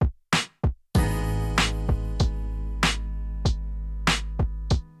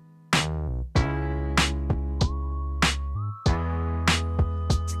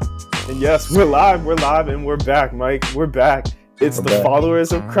Yes, we're live, and we're back, Mike. We're back. It's We're the back.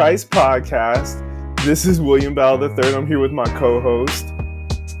 Followers of Christ podcast. This is William Bell III. I'm here with my co-host.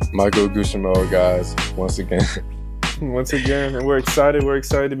 Michael Gushimo, guys, once again. And we're excited. We're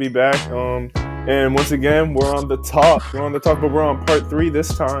excited to be back. And once again, we're on the talk. But we're on part 3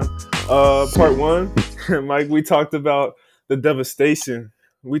 this time. Part 1, Mike, we talked about the devastation.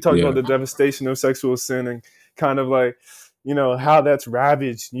 We talked about the devastation of sexual sin and kind of like, how that's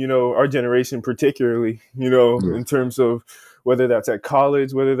ravaged, our generation particularly, in terms of whether that's at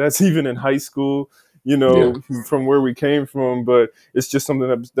college, whether that's even in high school, from where we came from. But it's just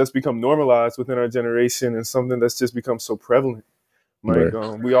something that's become normalized within our generation and something that's just become so prevalent. Mike,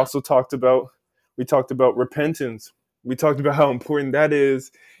 we also talked about repentance. We talked about how important that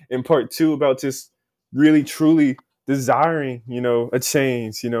is in part 2, about just really truly desiring, a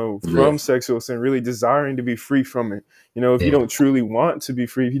change, from sexual sin, really desiring to be free from it. If you don't truly want to be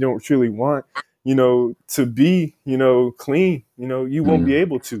free, if you don't truly want, to be, clean, you won't be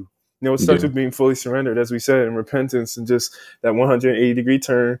able to. It starts with being fully surrendered, as we said, in repentance, and just that 180-degree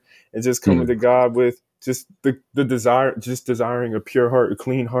turn, and just coming to God with just the desire, just desiring a pure heart, a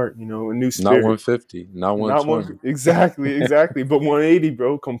clean heart, a new spirit. Not 150, not 120. Exactly. But 180,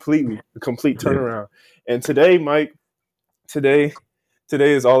 bro, completely, a complete turnaround. And today, Mike, today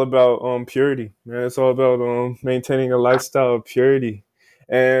is all about purity, man. It's all about maintaining a lifestyle of purity.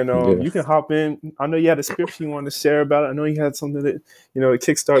 And you can hop in. I know you had a scripture you wanted to share about it. I know you had something that, to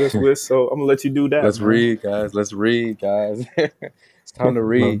kickstart us with. So I'm going to let you do that. Let's read, guys. It's time to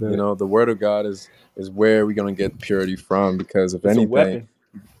read. The word of God is where we're going to get purity from, because if anything,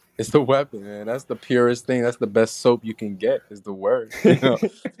 it's the weapon, man. That's the purest thing. That's the best soap you can get, is the word.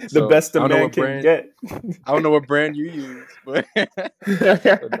 The best a man can get. I don't know what brand you use, but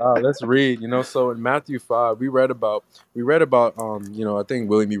let's read. So in Matthew 5, we read about I think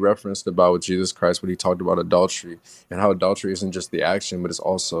William, you referenced about with Jesus Christ when he talked about adultery, and how adultery isn't just the action, but it's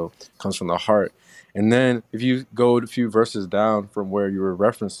also comes from the heart. And then if you go a few verses down from where you were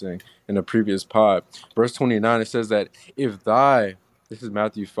referencing in the previous pod, verse 29, it says that this is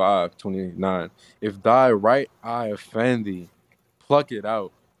Matthew 5:29. If thy right eye offend thee, pluck it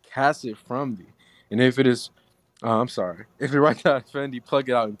out, cast it from thee. And if it is, if your right eye offend thee, pluck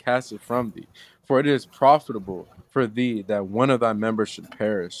it out and cast it from thee. For it is profitable for thee that one of thy members should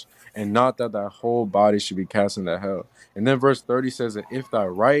perish, and not that thy whole body should be cast into hell. And then verse 30 says that if thy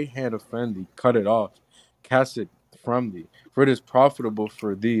right hand offend thee, cut it off, cast it from thee. For it is profitable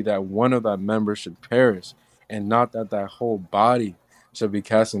for thee that one of thy members should perish, and not that thy whole body should be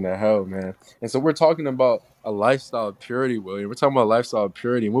cast into hell, man. And so we're talking about a lifestyle of purity, William. We're talking about a lifestyle of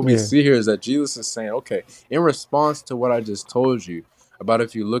purity. And what we see here is that Jesus is saying, okay, in response to what I just told you about,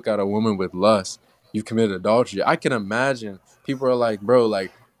 if you look at a woman with lust, you committed adultery. I can imagine people are like, bro,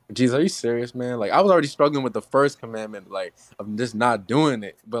 like, Jesus, are you serious, man? Like, I was already struggling with the first commandment, like, of just not doing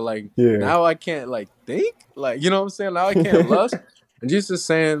it. But, like, now I can't, like, think. Like, you know what I'm saying? Now I can't lust. And Jesus is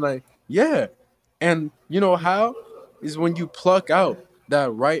saying, like, yeah. And you know how? Is when you pluck out if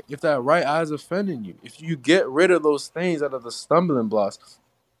that right eye is offending you, if you get rid of those things out of the stumbling blocks,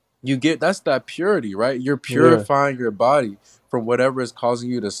 that's that purity, right? You're purifying your body from whatever is causing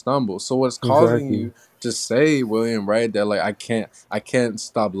you to stumble. So what's causing you to say, William, right, that like I can't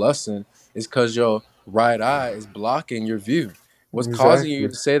stop lusting, is because your right eye is blocking your view. What's causing you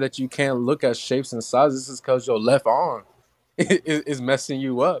to say that you can't look at shapes and sizes is because your left arm is messing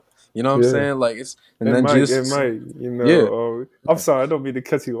you up. You know what I'm saying? Like I'm sorry, I don't mean to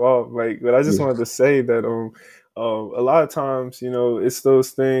cut you off, like, but I just wanted to say that a lot of times, it's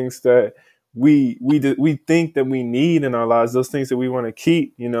those things that we think that we need in our lives, those things that we want to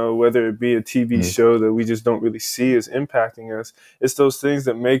keep, whether it be a TV show that we just don't really see as impacting us. It's those things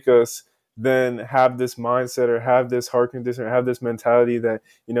that make us then have this mindset or have this heart condition or have this mentality that,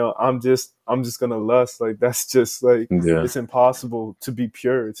 I'm just gonna lust. Like, that's just like, it's impossible to be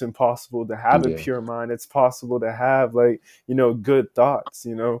pure. It's impossible to have a pure mind. It's possible to have, like, good thoughts,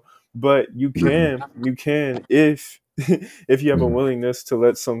 but you can if you have a willingness to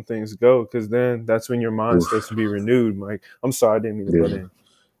let some things go, because then that's when your mind starts to be renewed. Like, I'm sorry, I didn't mean to butt in.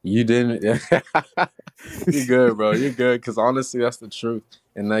 You didn't. You're good, bro. You're good. Because honestly, that's the truth.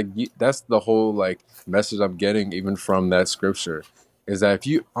 And like, that's the whole like message I'm getting even from that scripture, is that if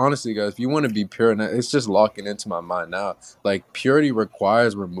you honestly, guys, if you want to be pure, and it's just locking into my mind now, like, purity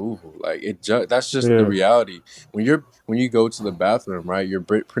requires removal. Like, that's just the reality. When you go to the bathroom, right, you're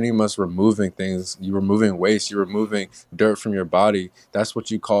pretty much removing things. You're removing waste. You're removing dirt from your body. That's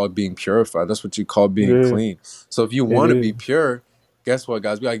what you call being purified. That's what you call being clean. So if you want to be pure, guess what,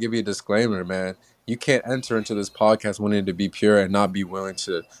 guys? We gotta give you a disclaimer, man. you can't enter into this podcast wanting to be pure and not be willing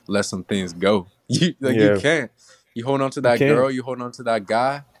to let some things go. You Yeah, can't. You hold on to you that can't. girl, you hold on to that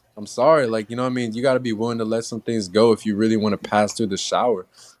guy. I'm sorry, like, you know what I mean? You got to be willing to let some things go if you really want to pass through the shower.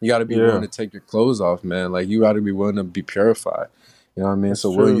 You got to be willing Yeah, to take your clothes off, man. Like, you got to be willing to be purified. You know what I mean? that's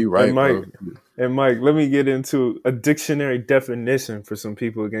So, Will, true. you right, bro. And Mike, let me get into a dictionary definition for some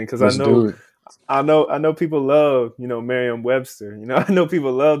people again, because Let's do it. I know people love, Merriam-Webster. I know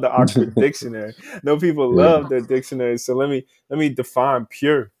people love the Oxford Dictionary. I know people Yeah. love their dictionaries. So let me define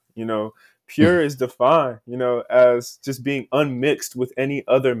pure. Pure is defined, as just being unmixed with any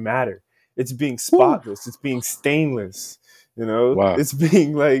other matter. It's being Woo. spotless. It's being stainless. Wow. It's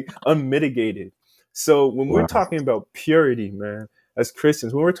being like unmitigated. So when we're Wow. talking about purity, man, as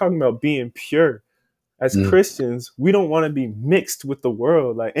Christians, when we're talking about being pure, as Mm. Christians, we don't want to be mixed with the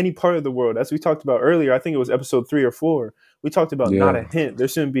world, like any part of the world. As we talked about earlier, I think it was episode 3 or 4. We talked about not a Yeah. hint. There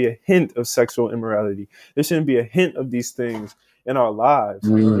shouldn't be a hint of sexual immorality. There shouldn't be a hint of these things in our lives.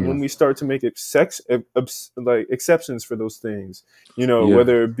 And when Mm. we start to make like exceptions for those things, Yeah.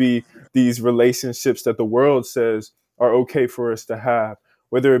 whether it be these relationships that the world says are okay for us to have,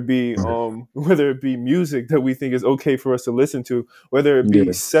 whether it be Mm. whether it be music that we think is okay for us to listen to, whether it be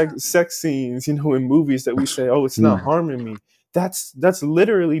Yeah. sex scenes, in movies that we say, oh, it's not Mm. harming me. That's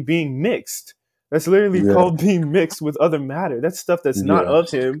literally being mixed. That's literally Yeah. called being mixed with other matter. That's stuff that's not Yeah.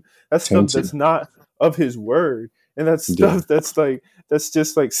 of him. That's stuff Tainted. that's not of his word. And that's Yeah. stuff that's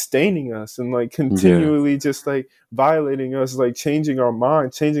just like staining us and like Yeah. continually just like violating us, like changing our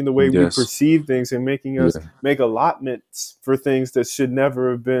mind, changing the way we Yes. perceive things, and making us Yeah. make allotments for things that should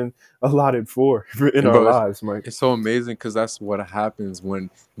never have been allotted for in And our bro, lives, Mike. it's so amazing because that's what happens when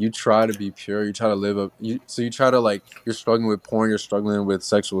you try to be pure. You try to live up. So you try to, like, you're struggling with porn. You're struggling with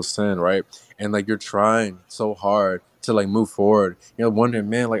sexual sin, right? And like you're trying so hard to like move forward. You're wondering,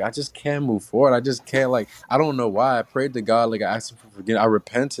 man, like I just can't move forward. I just can't. Like I don't know why. I prayed to God. Like I asked Him for forgiveness. I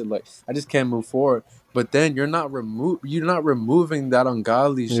repented. Like I just can't move forward. But then You're not removing that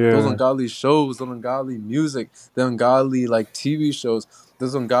those Yeah, ungodly shows, those ungodly music, the ungodly like TV shows,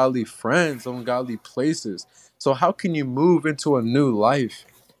 those ungodly friends, those ungodly places. So how can you move into a new life?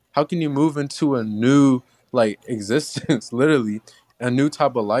 How can you move into a new like existence, literally, a new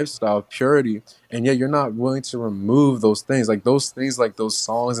type of lifestyle, of purity, and yet you're not willing to remove those things, like those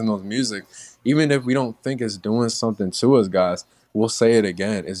songs and those music, even if we don't think it's doing something to us, guys. We'll say it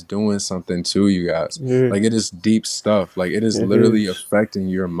again. It's doing something to you guys. yeah, Like it is deep stuff. Like it is it literally is. affecting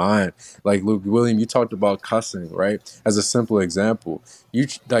your mind. Like Luke William, you talked about cussing, right? As a simple example,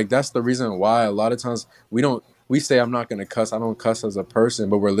 like that's the reason why a lot of times we say I'm not gonna cuss. I don't cuss as a person,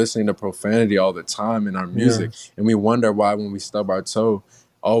 but we're listening to profanity all the time in our Yeah, music, and we wonder why when we stub our toe,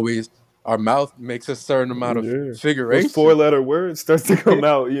 always our mouth makes a certain amount of yeah. Those figuration. four-letter words starts to come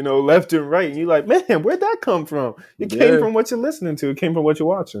out, left and right, and you're like, man, where'd that come from? It came Yeah, from what you're listening to. It came from what you're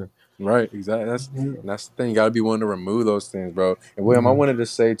watching. right. Exactly. Yeah, That's the thing. You gotta be willing to remove those things, bro. And William, I yeah, wanted to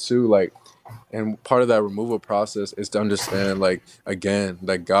say too, like, and part of that removal process is to understand, like, again,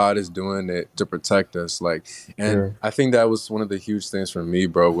 that God is doing it to protect us. Like, and yeah, I think that was one of the huge things for me,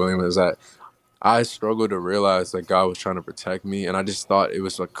 bro, William, is that I struggled to realize that God was trying to protect me, and I just thought it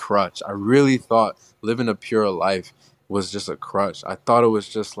was a crutch. I really thought living a pure life was just a crutch. I thought it was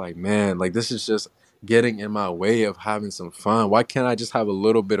just like, man, like this is just getting in my way of having some fun. Why can't I just have a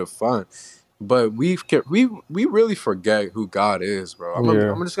little bit of fun? But we really forget who God is, bro.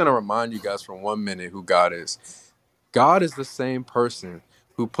 yeah, I'm just gonna remind you guys for 1 minute who God is. God is the same person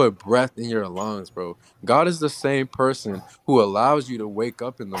who put breath in your lungs, bro. God is the same person who allows you to wake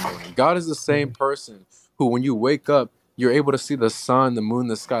up in the morning. God is the same person who, when you wake up, you're able to see the sun, the moon,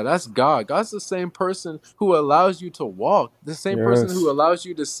 the sky. That's God. God's the same person who allows you to walk. The same person who yes, allows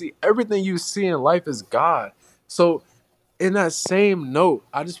you to see everything you see in life is God. So in that same note,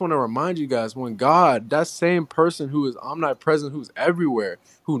 I just want to remind you guys, when God, that same person who is omnipresent, who's everywhere,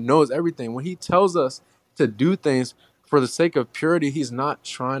 who knows everything, when He tells us to do things for the sake of purity, He's not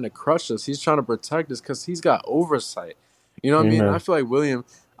trying to crush us. He's trying to protect us because He's got oversight. You know what I mean? I amen. feel like, William,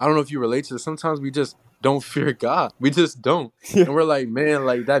 I don't know if you relate to this. Sometimes we just don't fear God. We just don't. Yeah, And we're like, man,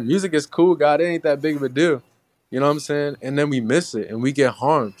 like that music is cool, God. It ain't that big of a deal. You know what I'm saying? And then we miss it and we get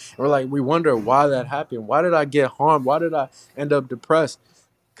harmed. And we're like, we wonder why that happened. Why did I get harmed? Why did I end up depressed?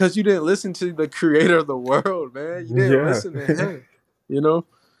 Because you didn't listen to the creator of the world, man. You didn't yeah. listen to Him. You know?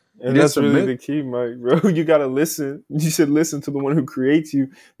 You And didn't that's really submit. the key, Mike, bro. You gotta listen. You should listen to the one who creates you,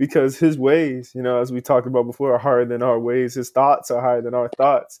 because his ways, as we talked about before, are higher than our ways. His thoughts are higher than our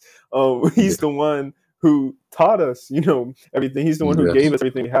thoughts. He's Yeah. the one who taught us, everything. He's the one who gave Yes. us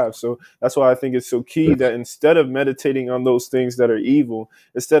everything we have. So that's why I think it's so key that instead of meditating on those things that are evil,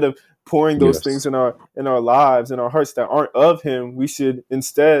 instead of pouring those things Yes. in our lives, in our hearts that aren't of him, we should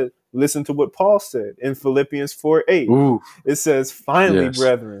instead listen to what Paul said in Philippians 4:8. Ooh. It says, finally, Yes.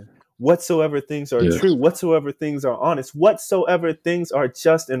 brethren, whatsoever things are Yes. true, whatsoever things are honest, whatsoever things are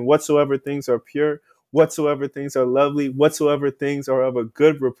just, and whatsoever things are pure, whatsoever things are lovely, whatsoever things are of a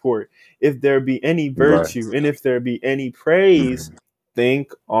good report, if there be any Right. virtue and if there be any praise, Mhm.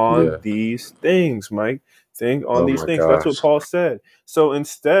 think on Yeah. these things, Mike. Think on Oh these my things. That's what gosh. Paul said. So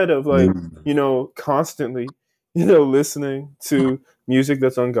instead of like, Mm. constantly, listening to music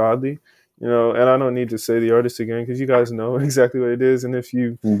that's ungodly, and I don't need to say the artist again because you guys know exactly what it is. And if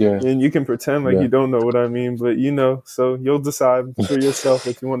you, Yeah. and you can pretend like Yeah. you don't know what I mean, but so you'll decide for yourself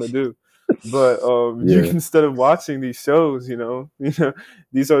what you want to do. But you Yeah. can, instead of watching these shows, these are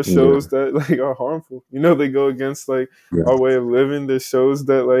Yeah. shows that like are harmful. They go against like Yeah. our way of living. They're shows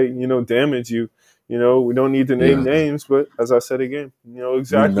that like damage you. We don't need to name Yeah. names, but as I said again, We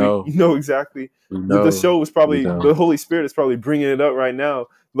exactly, know. exactly. We The know. show is We probably know. the Holy Spirit is probably bringing it up right now,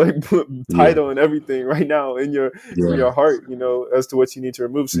 like Yeah. title and everything right now in Yeah. your heart, as to what you need to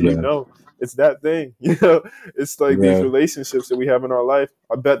remove. So Yeah. it's that thing. It's like these Yeah. relationships that we have in our life.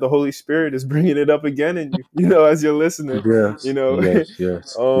 I bet the Holy Spirit is bringing it up again in you, as you're listening, you Yes. know. Yes.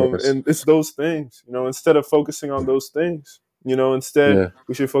 Yes. Yes. And it's those things, instead of focusing on those things, instead Yeah.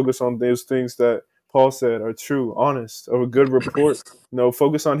 we should focus on those things that Paul said are true, honest, of a good report.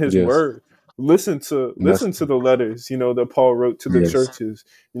 Focus on his Yes. word. Listen to And that's the letters, that Paul wrote to the yes. churches,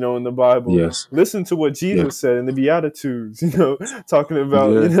 in the Bible. Yes. Listen to what Yeah. Jesus said in the Beatitudes, talking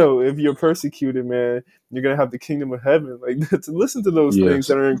about, Yeah. if you're persecuted, man, you're gonna have the kingdom of heaven. Like to listen to those things Yes.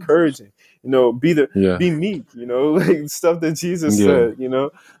 that are encouraging. Yeah. Be meek, like stuff that Jesus Yeah.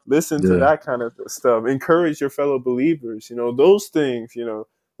 said, listen to Yeah. that kind of stuff. Encourage your fellow believers, those things,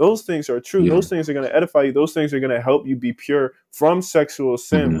 those things are true. Yeah. Those things are going to edify you. Those things are going to help you be pure from sexual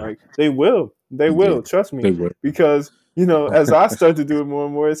sin. Mhm. Like they will. They Yeah. will. Trust me. They would. Because, as I start to do it more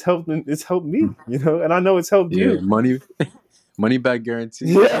and more, it's helped me, and I know it's helped Yeah. you. Money back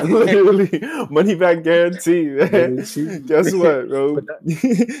guarantee. Yeah, literally. Money back guarantee, man. Guarantee. Guess what, bro? But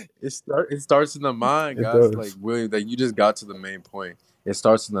that it starts in the mind, It guys. Like does. William, like you just got to the main point. It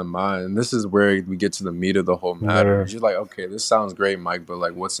starts in the mind, and this is where we get to the meat of the whole matter. Yeah. Because you're like, okay, this sounds great, Mike, but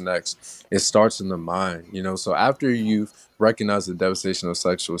like, what's next? It starts in the mind, So after you've recognized the devastation of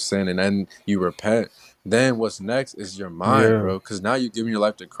sexual sin, and then you repent, then what's next is your mind, Yeah. bro. Because now you've given your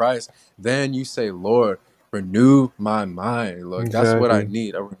life to Christ. Then you say, Lord, renew my mind. Look, that's what I Exactly.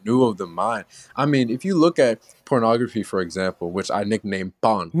 need, a renewal of the mind. I mean, if you look at pornography, for example, which I nicknamed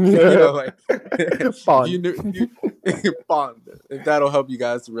Pon, like if Fun. you knew, if you Pon, if that'll help you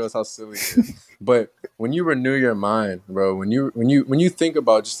guys to realize how silly it is. But when you renew your mind, bro, when you think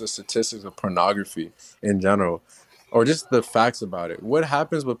about just the statistics of pornography in general, or just the facts about it, what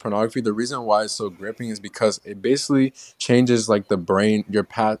happens with pornography? The reason why it's so gripping is because it basically changes like the brain, your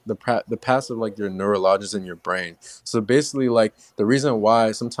the passive like your neurologists in your brain. So basically, like the reason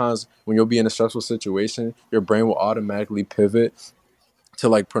why sometimes when you'll be in a stressful situation, your brain will automatically pivot to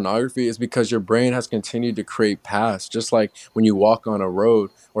like pornography is because your brain has continued to create paths. Just like when you walk on a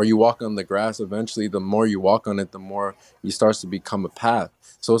road or you walk on the grass, eventually the more you walk on it, the more it starts to become a path.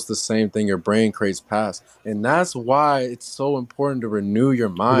 So it's the same thing. Your brain creates paths. And that's why it's so important to renew your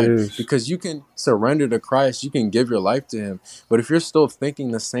It mind, is. because you can surrender to Christ, you can give your life to him. But if you're still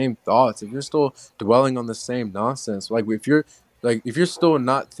thinking the same thoughts, if you're still dwelling on the same nonsense, if you're still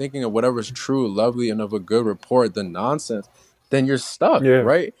not thinking of whatever's true, lovely, and of a good report, the nonsense, then you're stuck, Yeah.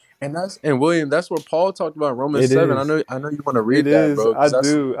 right? And William, that's what Paul talked about in Romans It 7. I is. know you want to It read that, is. bro, because that's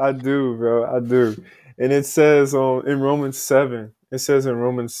I do, bro. I do. And it says in Romans 7. It says in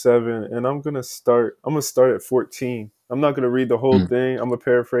Romans 7, and I'm gonna start at 14. I'm not gonna read the whole mm. thing. I'm gonna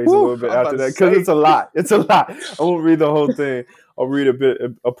paraphrase a Whew, little bit I'm about after to that because say. it's a lot. It's a lot. I won't read the whole thing. I'll read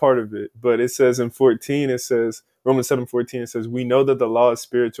a part of it. But it says in 14, it says Romans 7:14, it says, we know that the law is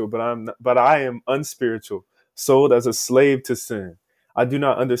spiritual, but I am unspiritual, sold as a slave to sin. I do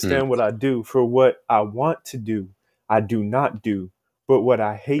not Mm, understand what I do, for what I want to do, I do not do, but what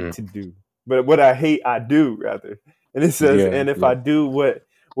I hate mm. to do. But what I hate, I do, rather. And it says, Yeah, and if yeah. I do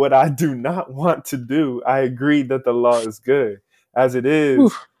what I do not want to do, I agree that the law is good. As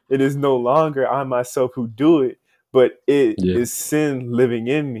Whew. it is no longer I myself who do it, but it Yeah, is sin living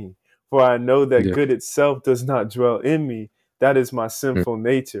in me. For I know that yeah. good itself does not dwell in me. That is my Mm, sinful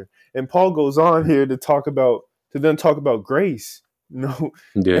nature. And Paul goes on mm. here to then talk about grace, and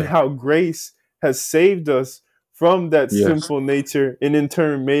Yeah, how grace has saved us from that yes. sinful nature and in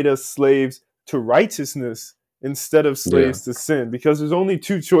turn made us slaves to righteousness. instead of Yeah. slaves to sin, because there's only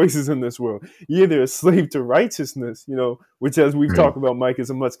two choices in this world. You're either a slave to righteousness, which, as we've Mhm. talked about, Mike, is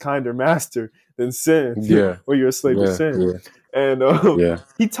a much kinder master than sin, Yeah. or you're a slave to Yeah. sin. Yeah. And Yeah.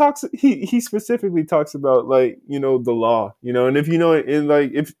 he specifically talks about, like, the law, and if in,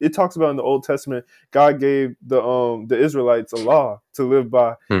 like, if it talks about in the Old Testament, God gave the Israelites a law to live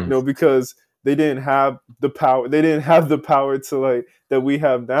by, Mhm. because they didn't have the power. They didn't have the power to, like, that we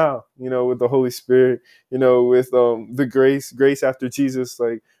have now, with the Holy Spirit, with the grace after Jesus,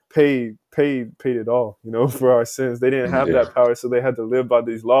 like, paid it all, for our sins. They didn't have Yeah. that power, so they had to live by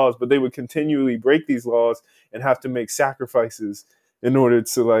these laws, but they would continually break these laws and have to make sacrifices in order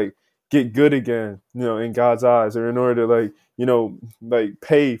to, like, get good again, in God's eyes, or in order to, like, like,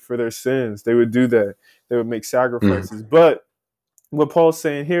 pay for their sins. They would do that. They would make Mhm. sacrifices. But what Paul's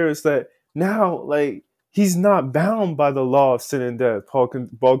saying here is that now, like, he's not bound by the law of sin and death. Paul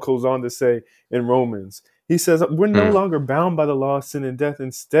goes on to say in Romans, he says, we're no Mhm. longer bound by the law of sin and death.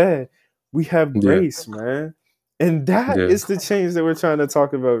 Instead, we have Yeah. grace, man. And that Yeah. is the change that we're trying to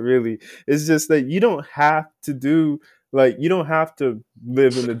talk about, really. It's just that you don't have to you don't have to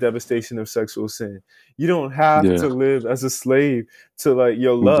live in the devastation of sexual sin. You don't have Yeah. to live as a slave to, like,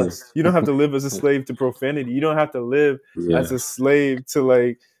 your Yeah. lust. You don't have to live as a slave to profanity. You don't have to live as Yeah. a slave to,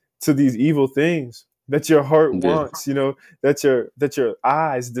 like, to these evil things that your heart Yeah. wants, that your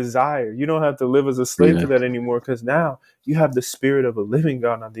eyes desire. You don't have to live as a slave to Yeah. that anymore, because now you have the Spirit of a living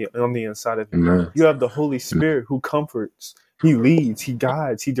God on the inside of you. Amen. You have the Holy Spirit who comforts, he leads, he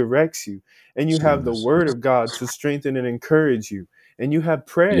guides, he directs you. And you have the Yes. Word of God to strengthen and encourage you. And you have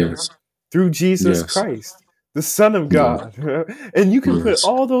prayer Yes. through Jesus Yes. Christ, the Son of Yeah. God. And you can put Yes.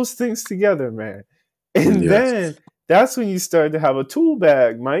 all those things together, man. And Yes. then that's when you start to have a tool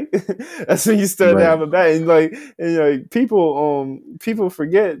bag, Mike. That's when you start to Right. have a bag. And like people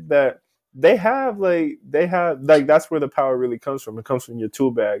forget that they have that's where the power really comes from. It comes from your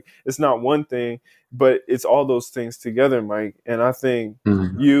tool bag. It's not one thing, but it's all those things together, Mike. And I think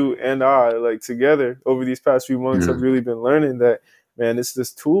Mhm. you and I, like, together over these past few months, have Mhm. really been learning that, man, it's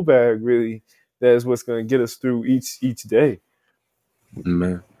this tool bag really that is what's going to get us through each day.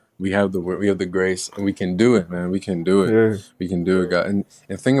 Man, we have the we have the grace, and we can do it, man. We can do it. Yeah, We can do it, guys.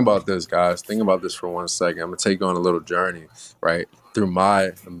 And think about this, guys. Think about this for 1 second. I'm gonna take you on a little journey, right, through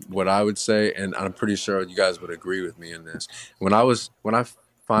my what I would say, and I'm pretty sure you guys would agree with me in this. When I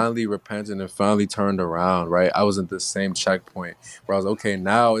finally repented and finally turned around, right, I was at the same checkpoint where I was, okay,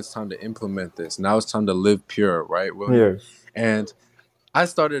 now it's time to implement this. Now it's time to live pure, right, William? yeah, And I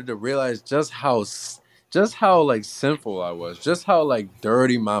started to realize just how like sinful I was, just how like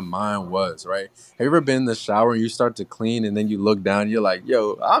dirty my mind was, right? Have you ever been in the shower and you start to clean and then you look down and you're like,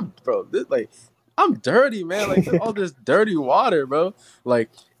 yo, I'm dirty, man. Like all this dirty water, bro. Like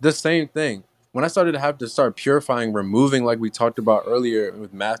the same thing. When I started to have to start purifying, removing, like we talked about earlier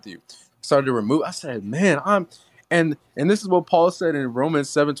with Matthew, started to remove, I said, man, and this is what Paul said in Romans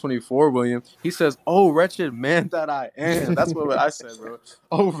 7:24, William. He says, "Oh wretched man that I am." That's what I said, bro.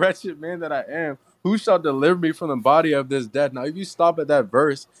 "Oh wretched man that I am. Who shall deliver me from the body of this death?" Now, if you stop at that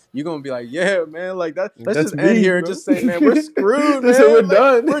verse, you're gonna be like, "Yeah, man, like that. Let's that's just end me, here and bro. just say, man, we're screwed, That's what we're man. Like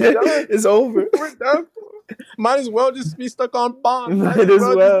done. we're done. It's over. We're done. Might as well just be stuck on bond. Might Might as as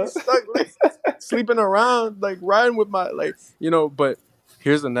well just be well. stuck like sleeping around, like riding with my But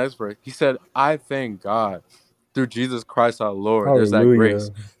here's the next verse. He said, "I thank God through Jesus Christ our Lord." There's that Hallelujah.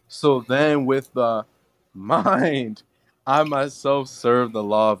 grace. So then, with the mind, I myself serve the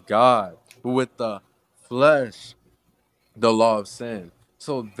law of God, but with the flesh, the law of sin.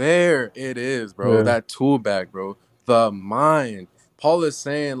 So there it is, bro. Yeah, That tool bag, bro. The mind. Paul is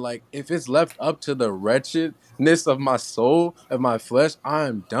saying, like, if it's left up to the wretchedness of my soul, of my flesh,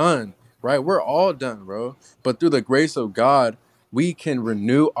 I'm done. Right? We're all done, bro. But through the grace of God, we can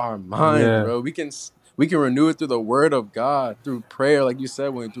renew our minds, yeah, bro. We can renew it through the word of God, through prayer, like you said,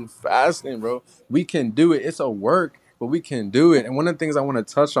 when through fasting, bro. We can do it. It's a work, but we can do it. And one of the things I want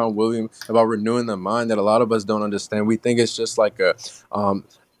to touch on, William, about renewing the mind that a lot of us don't understand, we think it's just like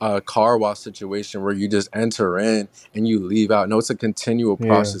a car wash situation where you just enter in and you leave out. No, it's a continual yeah,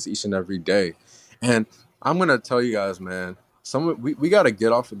 process each and every day. And I'm gonna tell you guys, man, we gotta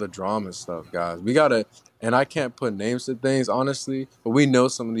get off of the drama stuff, guys. We gotta, and I can't put names to things, honestly, but we know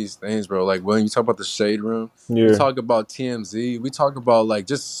some of these things, bro. Like when you talk about the shade room, we yeah, talk about TMZ, we talk about like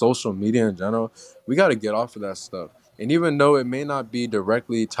just social media in general. We gotta get off of that stuff. And even though it may not be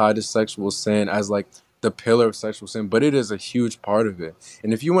directly tied to sexual sin as like the pillar of sexual sin, but it is a huge part of it.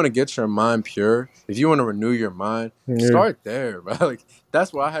 And if you want to get your mind pure, if you want to renew your mind, Yeah. start there, bro. Like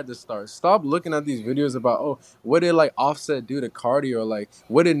that's where I had to start. Stop looking at these videos about, oh, what did like Offset do to Cardi, or like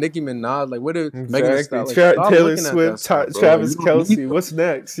what did Nicki Minaj, like what did Megan Thee Exactly. Stallion, like stop Taylor looking at that Swift, stuff, bro. Like Travis you don't need Kelsey. What's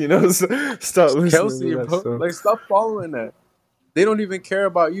next? You know, stop listening Kelsey, to that bro. stuff. Like stop following that. They don't even care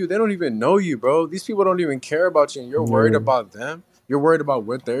about you. They don't even know you, bro. These people don't even care about you, and you're worried Yeah. about them. You're worried about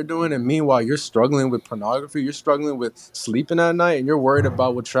what they're doing, and meanwhile, you're struggling with pornography. You're struggling with sleeping at night, and you're worried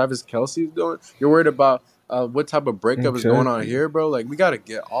about what Travis Kelsey's doing. You're worried about what type of breakup is going on Exactly. here, bro. Like, we got to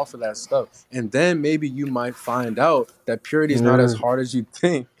get off of that stuff. And then maybe you might find out that purity is not as Yeah. hard as you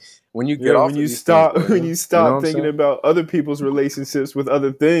think when you get Yeah, off when of you these things, stop when William. you You know what stop I'm thinking saying? about other people's relationships with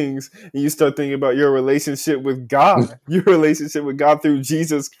other things, and you start thinking about your relationship with God, your relationship with God through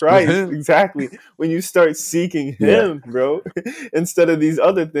Jesus With Christ. him. Exactly. When you start seeking Yeah. Him, bro, instead of these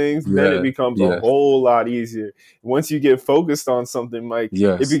other things, then it Yeah. becomes a Yeah. whole lot easier. Once you get focused on something, Mike, it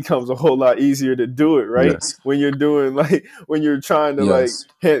Yes. becomes a whole lot easier to do it, right? Yes. When you're doing like when you're trying to like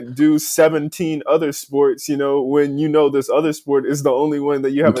Yes. do 17 other sports, you know, when you know this other sport is the only one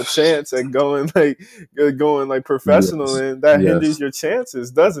that you have a chance at going like professional Yes. in, that hinders Yes. your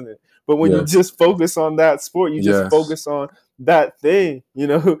chances, doesn't it? But when you Yes. just focus on that sport, you just Yes. focus on that thing, you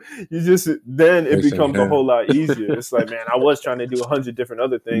know, you just then it Facing becomes a him. whole lot easier. It's like, man, I was trying to do 100 different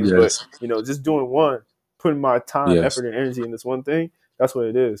other things, but Yes. you know, just doing one, putting my time, Yes. effort, and energy in this one thing, that's what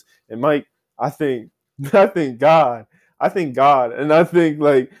it is. And Mike, I think I think God. I think God, and I think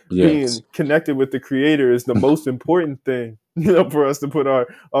like Yes. being connected with the Creator is the most important thing, you know, for us to put our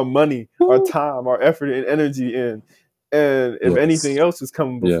money, our Woo. time, our effort, and energy in. And if anything Yes. else is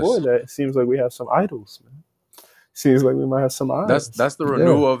coming before Yes. that, it seems like we have some idols, man. Seems like we might have some idols. That's the Yeah,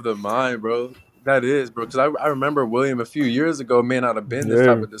 renewal of the mind, bro. That is, bro. Because I remember William a few years ago may not have been this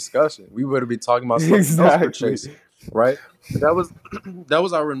type yeah, of discussion. We would have been talking about something else we're exactly. chasing, right? But that was that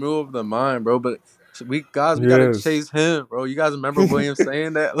was our renewal of the mind, bro. But we gotta Yes. chase him, bro. You guys remember William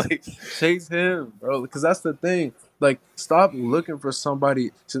saying that? Like, chase him, bro. Because that's the thing. Like, stop looking for somebody.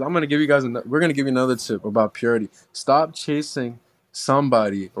 So I'm gonna give you guys. We're gonna give you another tip about purity. Stop chasing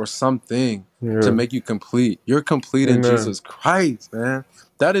somebody or something to Yeah. make you complete. You're complete in Amen. Jesus Christ, man.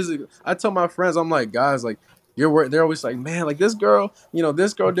 That is. I tell my friends, I'm like, guys, like they're always like, man, like this girl,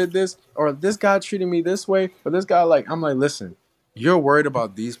 this girl did this, or this guy treated me this way, or this guy, like, I'm like, listen, you're worried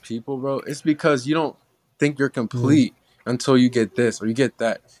about these people, bro. It's because you don't think you're Mm. complete until you get this or you get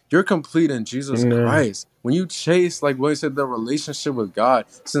that. You're complete in Jesus Amen. Christ. When you chase, like William said, the relationship with God,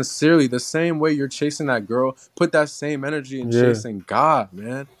 sincerely, the same way you're chasing that girl, put that same energy in Yeah. chasing God,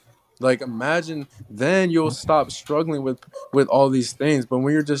 man. Like, imagine, then you'll stop struggling with all these things. But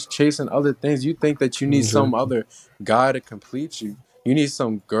when you're just chasing other things, you think that you need some Exactly. other guy to complete you. You need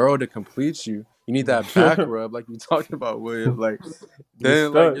some girl to complete you. You need that back rub, like you talked about, William. Like,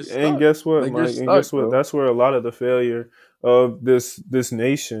 You're then, like, stuck. you're And stuck. guess what, Like, you're Mike? And stuck, guess what? bro. That's where a lot of the failure of this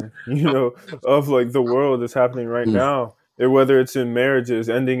nation, you know, of like the world is happening right Mm, now. And whether it's in marriages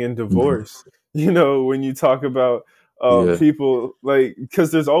ending in mhm. divorce, you know, when you talk about Yeah, people like,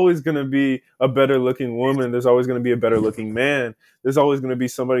 because there's always going to be a better looking woman, there's always going to be a better looking man, there's always going to be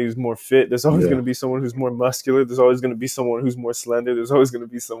somebody who's more fit, there's always going yeah, to be someone who's more muscular, there's always going to be someone who's more slender, there's always going to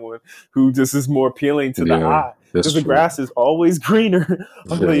be someone who just is more appealing to the yeah. eye, That's because the true. grass is always greener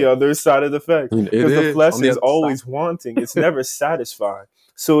on Yeah, the other side of the fence, it because the is on flesh the is other side. always wanting, it's never satisfied.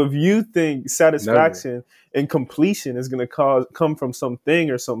 So if you think Never. satisfaction and completion is going to come from something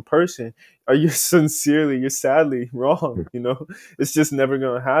or some person, are you you're sadly wrong, you know. It's just never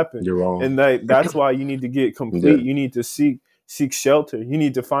going to happen. You're wrong. And that's why you need to get complete. Yeah, You need to seek shelter. You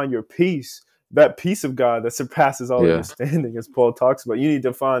need to find your peace, that peace of God that surpasses all yeah. understanding, as Paul talks about. You need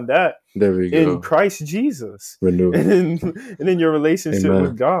to find that There we in go. Christ Jesus, Renew. and in your relationship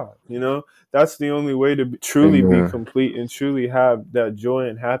with Amen. God. You know, that's the only way to truly be Amen. complete and truly have that joy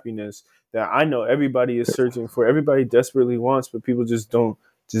and happiness that I know everybody is searching for. Everybody desperately wants, but people just don't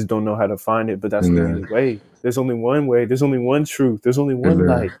know how to find it. But that's the only Amen. way. There's only one way. There's only one truth. There's only one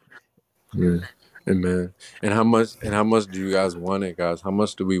light. Amen. Yeah. Amen. And how much do you guys want it, guys? How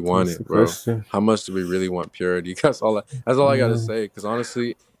much do we want That's the it, bro? question. How much do we really want purity? That's all I gotta Amen. say. Because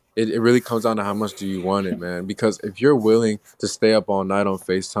honestly, it really comes down to how much do you want it, man. Because if you're willing to stay up all night on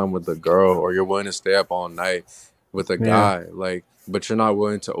FaceTime with a girl, or you're willing to stay up all night with a Yeah. guy, like, but you're not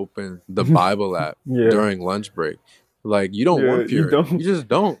willing to open the Bible app Yeah. during lunch break, Like, you don't Yeah, want you purity. don't. You just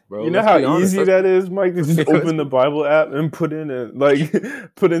don't, bro. You know Let's how be honest. easy that is, Mike, to just Let's open the be, Bible app and put in a like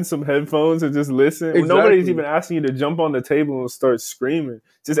put in some headphones and just listen. Well, nobody's exactly. even asking you to jump on the table and start screaming.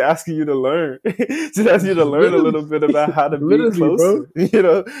 Just asking you to learn. Just asking you to learn a Literally, little bit about how to be literally, bro.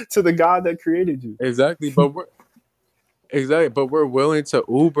 closer, to the God that created you. Exactly. But we're willing to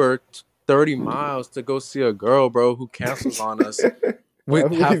Uber 30 miles to go see a girl, bro, who cancels on us with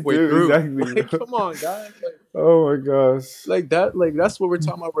Halfway halfway through, through. exactly, Like, bro. come on, guys. Oh my gosh. Like that's what we're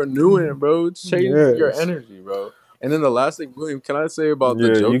talking about renewing, bro. It changes your Yes. energy, bro. And then the last thing, William, can I say about the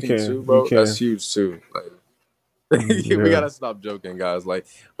Yeah, you joking can. too, You bro? That's can. huge too. Like, we Yeah. gotta stop joking, guys. Like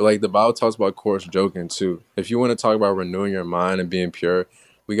the Bible talks about coarse joking too. If you want to talk about renewing your mind and being pure,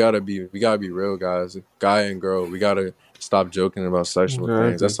 we gotta be real, guys. Guy and girl, we gotta stop joking about sexual things.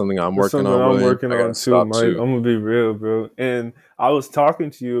 That's Exactly. something I'm That's working something on, I'm William. working I on gotta too, stop Mike. too. I'm gonna be real, bro. And I was talking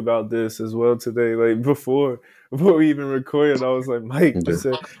to you about this as well today, like before we even recorded. I was like, Mike, I Yeah.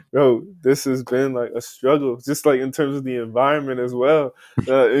 said, bro, this has been like a struggle, just like in terms of the environment as well.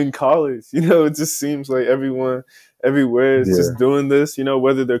 In college, it just seems like everyone everywhere is Yeah. just doing this.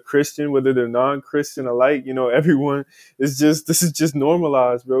 Whether they're Christian, whether they're non-Christian alike. Everyone is just this is just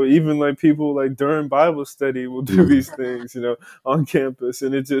normalized, bro. Even like people like during Bible study will do Mhm. these things, on campus,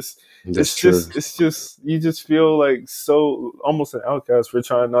 and That's true. it's just you just feel like so almost an outcast for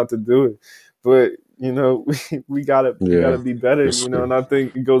trying not to do it. But we gotta Yeah. be better, That's true. and I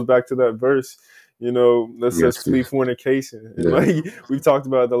think it goes back to that verse, that We says have to. flee fornication. And Yeah. like we've talked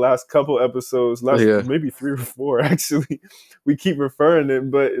about the last couple episodes, last Yeah. maybe 3 or 4 actually. We keep referring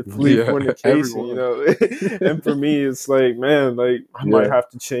it, but flee Yeah. fornication, Everyone. and for me it's like, man, like I might Yeah. have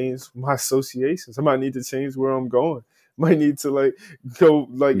to change my associations. I might need to change where I'm going. Might need to like go,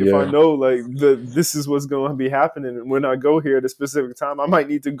 like if I Yeah. know like this is what's going to be happening, and when I go here at a specific time, I might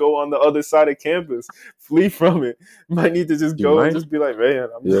need to go on the other side of campus, flee from it. Might need to just You go and might. just be like, man,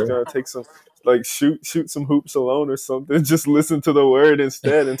 I'm just Yeah. gonna take some, like shoot some hoops alone or something. Just listen to the word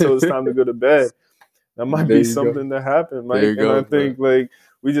instead until it's time to go to bed. That might There be you go. something that happened, There Mike. you And I go, bro. think like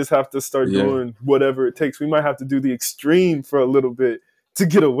we just have to start Yeah. doing whatever it takes. We might have to do the extreme for a little bit to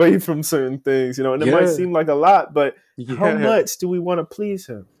get away from certain things, and it might Yeah. seem like a lot, but how Yeah. much do we want to please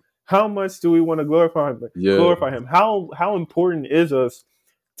him? How much do we want to glorify him? Yeah. Glorify him? How important is us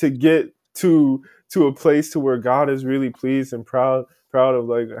to get to a place to where God is really pleased and proud of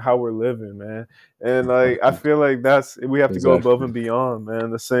like how we're living, man. And like I feel like that's we have to go above Exactly. and beyond,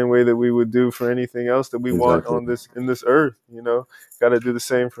 man, the same way that we would do for anything else that we want Exactly. on this in this earth. Got to do the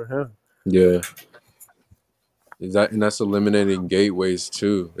same for him. Yeah. And that's eliminating gateways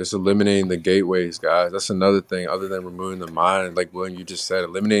too. It's eliminating the gateways, guys. That's another thing other than removing the mind, like when you just said,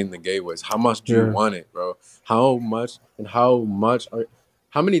 eliminating the gateways. How much do you Yeah, want it, bro? How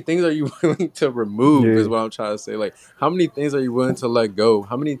many things are you willing to remove is yeah, what I'm trying to say. Like, how many things are you willing to let go?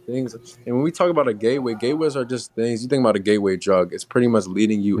 How many things, and when we talk about a gateway, gateways are just things. You think about a gateway drug, it's pretty much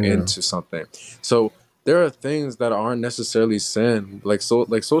leading you yeah, into something. So there are things that aren't necessarily sin. Like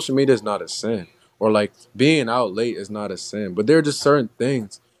social media is not a sin, or like being out late is not a sin, but there are just certain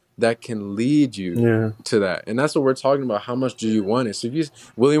things that can lead you yeah, to that. And that's what we're talking about. How much do you want it? So if you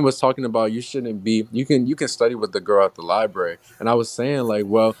William was talking about, you shouldn't be, you can study with the girl at the library, and I was saying like,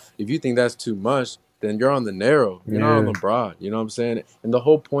 well, if you think that's too much, then you're on the narrow, you're not on yeah, the broad, you know what I'm saying? And the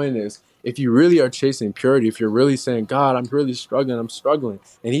whole point is, if you really are chasing purity, if you're really saying, God, I'm struggling,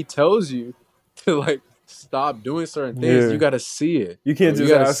 and he tells you to like stop doing certain things, you yeah. got to see it, You bro. can't You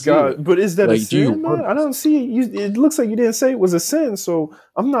just got to ask see it. God, but is that a Like, do you sin, man? want I this? don't see it. It looks like you didn't say it was a sin, so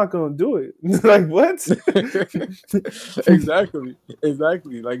I'm not gonna do it. Like what? Exactly,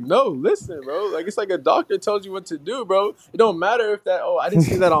 exactly. Like, no, listen, bro. Like, it's like a doctor tells you what to do, bro. It don't matter if that. Oh, I didn't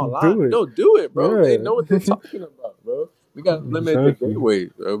see that online. Do it. No, do it, bro. They know what they're Yeah. talking about, bro. We gotta eliminate the Exactly. gateway,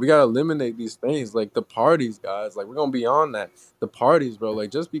 bro. We gotta eliminate these things, like the parties, guys. Like, we're gonna be on that. The parties, bro.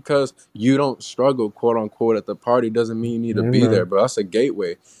 Like, just because you don't struggle, quote unquote, at the party doesn't mean you need to be there, Amen. bro. That's a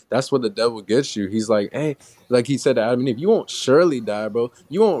gateway. That's what the devil gets you. He's like, hey, like he said to Adam and Eve, you won't surely die, bro.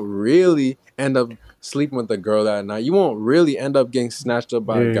 You won't really end up sleeping with a girl that night. You won't really end up getting snatched up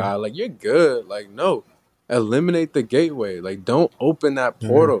by a Yeah. guy. Like, you're good. Like, no. Eliminate the gateway. Like, don't open that Yeah.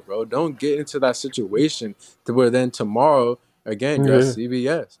 portal, bro. Don't get into that situation to where then tomorrow, again, you're at Yeah.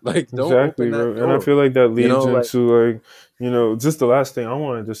 CVS. Like, don't open Exactly, that bro. And I door. feel like that You leads know, like, into like, just the last thing I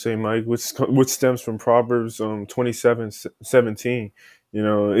wanted to say, Mike, which stems from Proverbs 27:17.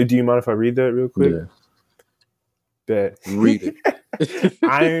 Do you mind if I read that real quick? yeah, Bet. read it.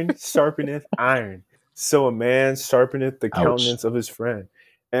 Iron sharpeneth iron, so a man sharpeneth the Ouch. countenance of his friend.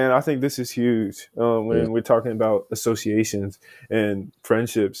 And I think this is huge Yeah. when we're talking about associations and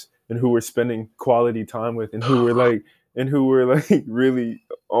friendships and who we're spending quality time with, and who we're like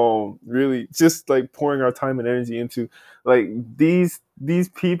really just like pouring our time and energy into, like these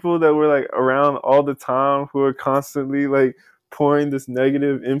people that we're like around all the time, who are constantly like pouring this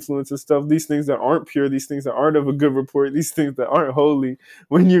negative influence and stuff, these things that aren't pure, these things that aren't of a good report, these things that aren't holy.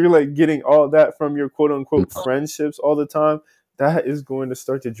 When you're like getting all that from your quote unquote friendships all the time, that is going to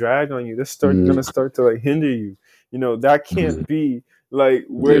start to drag on you. That's going to start to like hinder you. That can't be like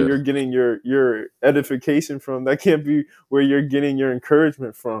where Yeah. you're getting your edification from. That can't be where you're getting your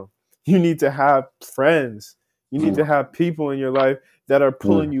encouragement from. You need to have friends. You need to have people in your life that are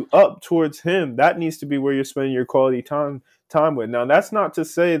pulling you up towards him. That needs to be where you're spending your quality time with. Now, that's not to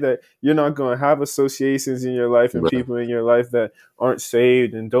say that you're not going to have associations in your life and people in your life that aren't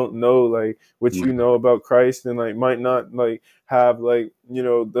saved and don't know like what you know about Christ, and like might not like have like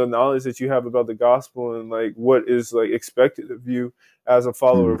the knowledge that you have about the gospel and like what is like expected of you as a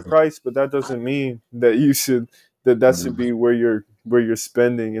follower of Christ. But that doesn't mean that you should that should be where you're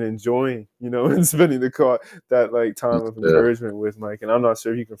spending and enjoying, and spending that like time of encouragement with, Mike. And I'm not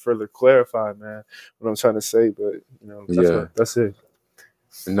sure if you can further clarify, man, what I'm trying to say, but that's it.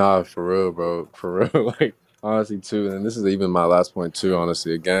 Nah, for real, bro. For real. Like, honestly, too. And this is even my last point, too,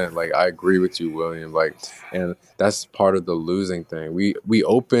 honestly. Again, like, I agree with you, William. Like, and that's part of the losing thing. We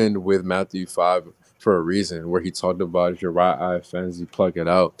opened with Matthew 5 for a reason, where he talked about if your right eye offends, you pluck it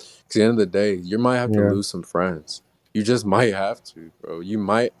out. Because at the end of the day, you might have to lose some friends. You just might have to, bro. You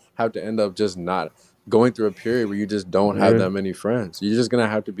might have to end up just not going through a period where you just don't have that many friends. You're just gonna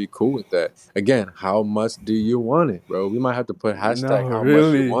have to be cool with that. Again, how much do you want it, bro? We might have to put hashtag how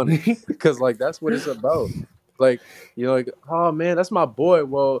much you want it, because like that's what it's about. Like, like, oh man, that's my boy.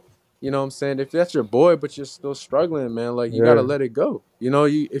 Well, you know what I'm saying? If that's your boy, but you're still struggling, man, like you gotta let it go.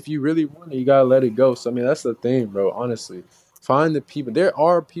 If you really want it, you gotta let it go. So I mean, that's the thing, bro. Honestly, find the people. There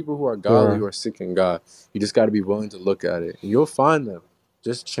are people who are godly, who are seeking God. You just gotta be willing to look at it, and you'll find them.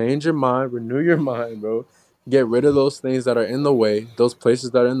 Just change your mind, renew your mind, bro. Get rid of those things that are in the way, those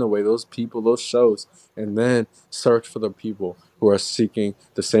places that are in the way, those people, those shows, and then search for the people who are seeking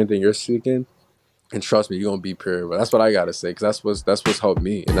the same thing you're seeking. And trust me, you're gonna be pure. But that's what I gotta say, because that's what's helped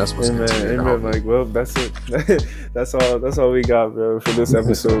me, and that's what's continuing to help me. Like, well, that's it. That's all we got, bro, for this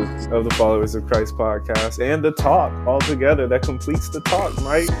episode of the Followers of Christ podcast and the talk altogether. That completes the talk,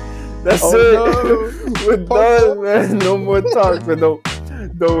 Mike. That's it. No. We're done, man. No more talk, but don't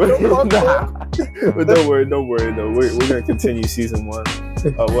worry. Though we're gonna continue season 1.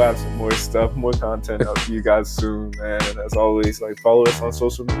 We'll have some more stuff, more content out to you guys soon, man. And as always, like, follow us on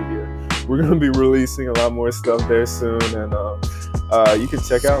social media. We're gonna be releasing a lot more stuff there soon, and you can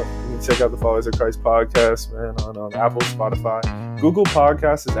check out the Followers of Christ podcast, man, on Apple, Spotify, Google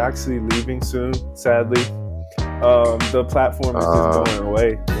Podcasts is actually leaving soon, sadly. The platform is just going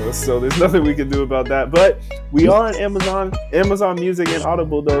away, so there's nothing we can do about that. But we are on Amazon Music and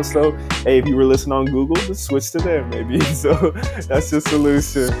Audible, though. So hey, if you were listening on Google, just switch to there, maybe. So that's the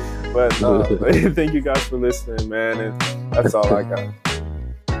solution. But thank you guys for listening, man, and that's all I got.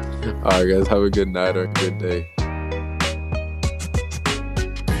 All right, guys, have a good night or a good day.